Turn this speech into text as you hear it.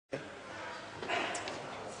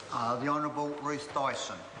The Honourable Ruth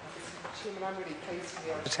Dyson. Chairman, I'm really pleased to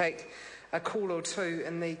be able to take a call or two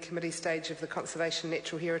in the committee stage of the Conservation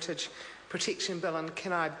Natural Heritage Protection Bill, and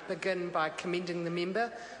can I begin by commending the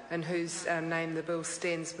member in whose name the bill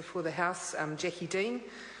stands before the House, Jackie Dean,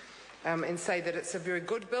 and say that it's a very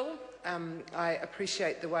good bill. I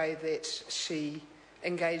appreciate the way that she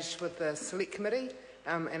engaged with the Select Committee,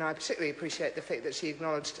 and I particularly appreciate the fact that she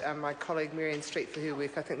acknowledged my colleague Marianne Street for her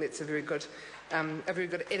work. I think that's a very good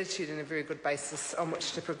attitude and a very good basis on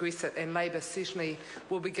which to progress it, and Labor certainly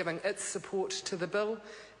will be giving its support to the bill.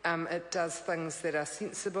 It does things that are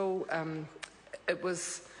sensible. It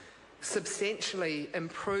was substantially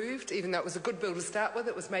improved, even though it was a good bill to start with.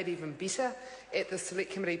 It was made even better at the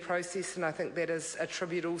Select Committee process, and I think that is a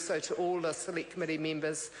tribute also to all the Select Committee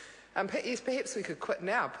members. Yes, perhaps we could quit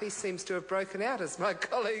now. Peace seems to have broken out, as my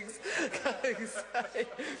colleagues say.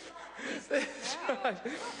 Right.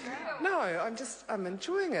 No, I'm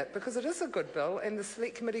enjoying it because it is a good bill, and the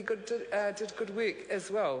Select Committee did good work as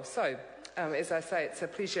well. So, as I say, it's a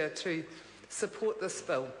pleasure to support this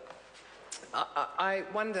bill. I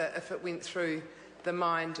wonder if it went through the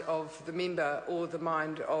mind of the member or the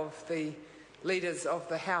mind of the leaders of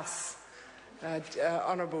the House,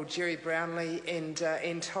 Honourable Jerry Brownlee and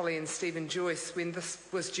Anne Tolley and Stephen Joyce, when this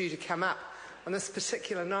was due to come up on this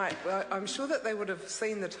particular night. Well, I'm sure that they would have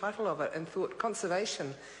seen the title of it and thought,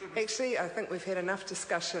 conservation. Actually, I think we've had enough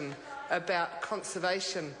discussion about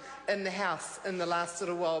conservation in the House in the last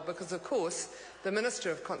little while, because, of course, the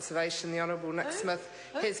Minister of Conservation, the Honourable Nick Smith,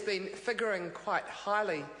 has been figuring quite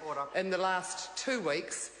highly in the last 2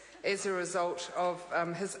 weeks as a result of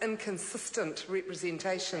his inconsistent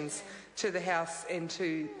representations to the House and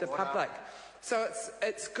to the public. So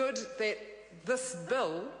it's good that this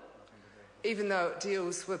bill, even though it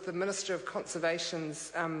deals with the Minister of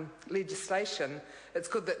Conservation's legislation, it's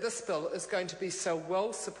good that this bill is going to be so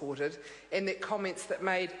well supported, and that comments that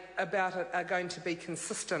made about it are going to be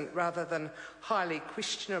consistent rather than highly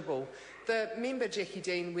questionable. The member, Jackie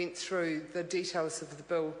Dean, went through the details of the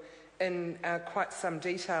bill in quite some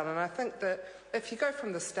detail, and I think that if you go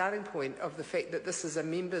from the starting point of the fact that this is a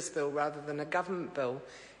member's bill rather than a government bill,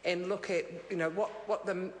 and look at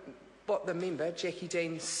what the member, Jackie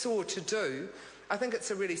Dean, saw to do, I think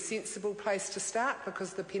it's a really sensible place to start,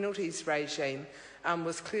 because the penalties regime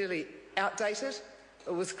was clearly outdated,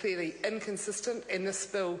 it was clearly inconsistent, and this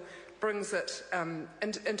bill brings it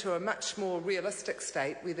into a much more realistic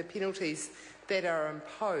state where the penalties that are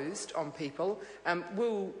imposed on people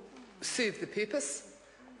will serve the purpose.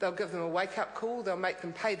 They'll give them a wake-up call, they'll make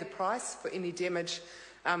them pay the price for any damage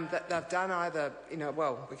that they've done, either,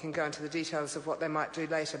 well, we can go into the details of what they might do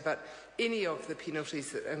later, but any of the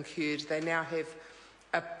penalties that incurred, they now have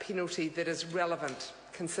a penalty that is relevant,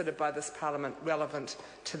 considered by this Parliament, relevant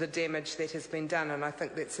to the damage that has been done, and I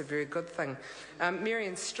think that's a very good thing.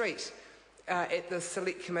 Marianne Street at the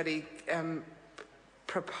Select Committee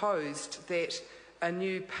proposed that a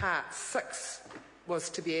new Part 6 was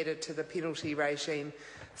to be added to the penalty regime,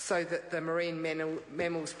 so that the Marine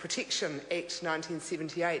Mammals Protection Act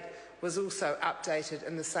 1978 was also updated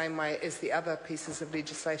in the same way as the other pieces of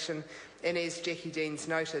legislation. And as Jackie Dean's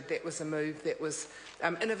noted, that was a move that was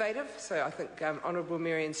innovative, so I think Honourable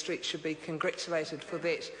Marianne Street should be congratulated for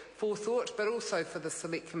that forethought, but also for the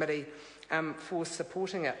Select Committee for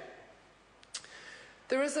supporting it.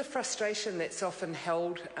 There is a frustration that's often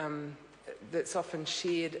held, that's often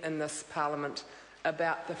shared in this Parliament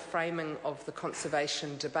about the framing of the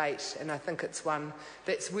conservation debate, and I think it's one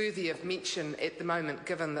that's worthy of mention at the moment,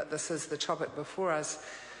 given that this is the topic before us,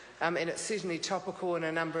 and it's certainly topical in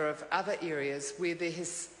a number of other areas where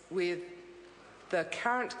the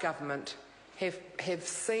current government have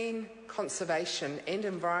seen conservation and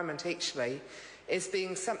environment actually as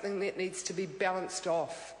being something that needs to be balanced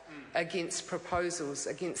off against proposals,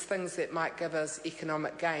 against things that might give us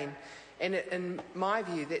economic gain. And in my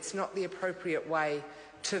view, that's not the appropriate way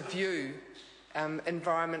to view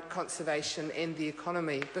environment, conservation and the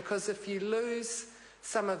economy, because if you lose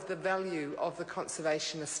some of the value of the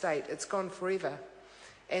conservation estate, it's gone forever.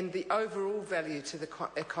 And the overall value to the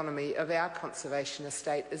economy of our conservation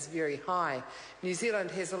estate is very high. New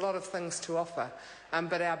Zealand has a lot of things to offer,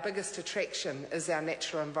 but our biggest attraction is our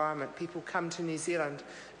natural environment. People come to New Zealand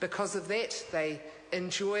because of that. They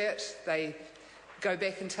enjoy it. They go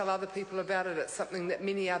back and tell other people about it. It's something that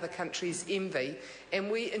many other countries envy,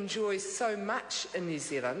 and we enjoy so much in New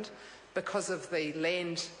Zealand because of the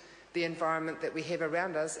land, the environment that we have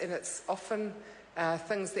around us, and it's often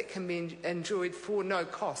things that can be enjoyed for no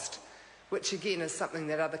cost, which again is something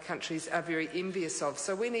that other countries are very envious of.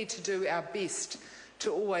 So we need to do our best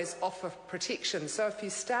to always offer protection. So if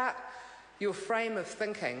you start your frame of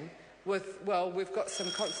thinking with, well, we've got some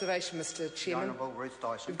conservation, Mr Chairman,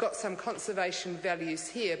 we've got some conservation values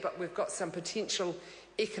here, but we've got some potential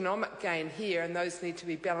economic gain here, and those need to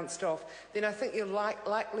be balanced off, then I think you're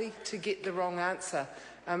likely to get the wrong answer.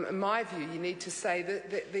 In my view, you need to say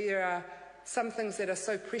that there are some things that are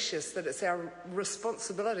so precious that it's our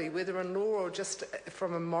responsibility, whether in law or just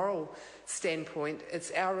from a moral standpoint,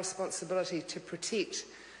 it's our responsibility to protect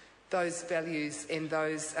those values and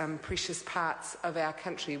those precious parts of our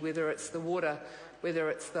country, whether it's the water, whether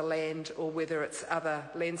it's the land, or whether it's other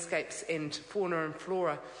landscapes and fauna and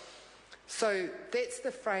flora. So that's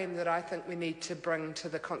the frame that I think we need to bring to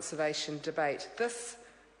the conservation debate. This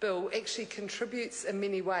bill actually contributes in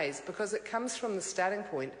many ways because it comes from the starting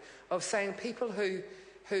point of saying people who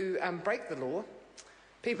break the law,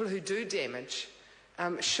 people who do damage,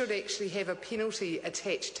 should actually have a penalty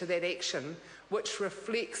attached to that action which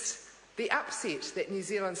reflects the upset that New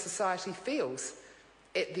Zealand society feels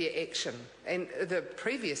at their action. And the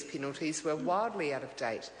previous penalties were wildly out of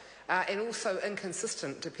date and also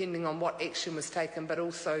inconsistent depending on what action was taken, but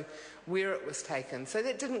also where it was taken. So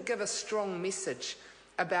that didn't give a strong message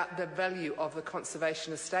about the value of the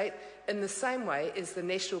conservation estate in the same way as the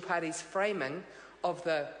National Party's framing of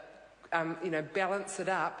the, balance it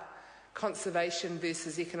up, conservation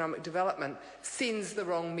versus economic development, sends the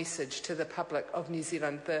wrong message to the public of New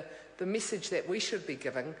Zealand. The message that we should be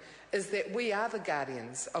giving is that we are the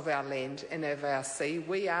guardians of our land and of our sea.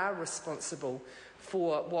 We are responsible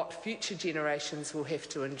for what future generations will have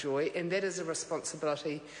to enjoy, and that is a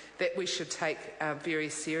responsibility that we should take very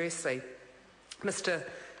seriously. Mr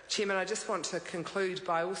Chairman, I just want to conclude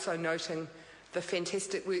by also noting the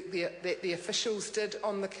fantastic work that the officials did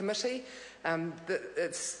on the committee.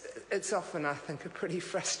 It's often, I think, a pretty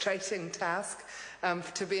frustrating task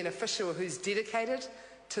to be an official who's dedicated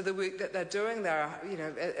to the work that they're doing. They're,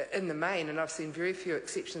 in the main, and I've seen very few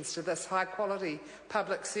exceptions to this, high-quality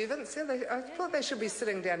public servants. I thought they should be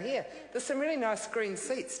sitting down here. There's some really nice green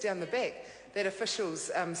seats down the back that officials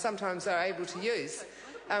sometimes are able to use.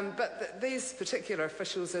 But these particular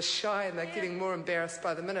officials are shy and they're getting more embarrassed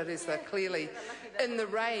by the minute as they're clearly in the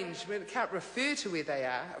range. We can't refer to where they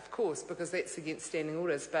are, of course, because that's against standing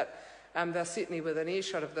orders, but they're certainly within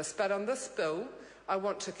earshot of this. But on this bill, I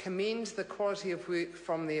want to commend the quality of work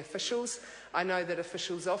from the officials. I know that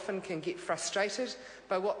officials often can get frustrated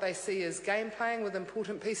by what they see as game playing with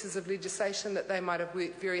important pieces of legislation that they might have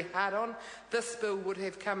worked very hard on. This bill would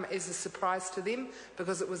have come as a surprise to them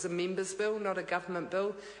because it was a member's bill, not a government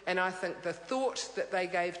bill, and I think the thought that they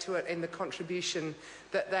gave to it and the contribution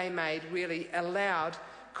that they made really allowed,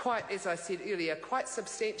 quite, as I said earlier, quite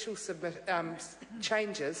substantial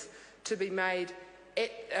changes to be made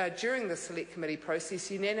during the Select Committee process,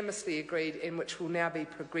 unanimously agreed, and which will now be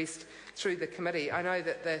progressed through the committee. I know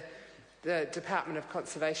that the Department of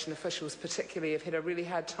Conservation officials particularly have had a really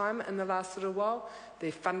hard time in the last little while.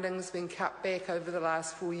 Their funding's been cut back over the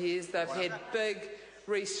last 4 years. They've had big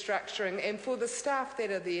restructuring, and for the staff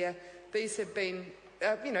that are there, these have been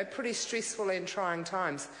pretty stressful and trying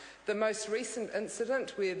times. The most recent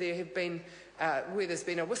incident where there's been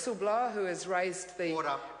a whistleblower who has raised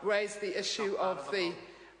the issue of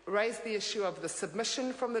the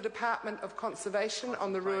submission from the Department of Conservation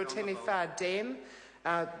on the Ruataniwha Dam.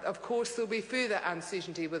 Of course, there'll be further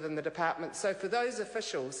uncertainty within the department. So for those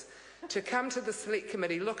officials to come to the Select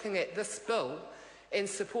Committee looking at this bill and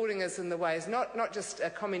supporting us in the ways, not just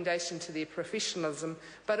a commendation to their professionalism,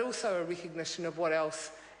 but also a recognition of what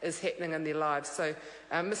else is happening in their lives. So,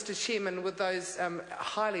 Mr Chairman, with those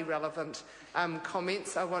highly relevant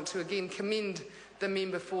comments, I want to again commend the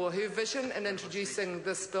member for her vision in introducing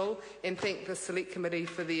this bill and thank the Select Committee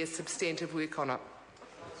for their substantive work on it.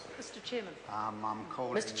 Mr Chairman. I'm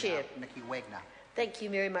calling Mr Chair. Nikki Wagner. Thank you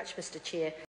very much, Mr Chair.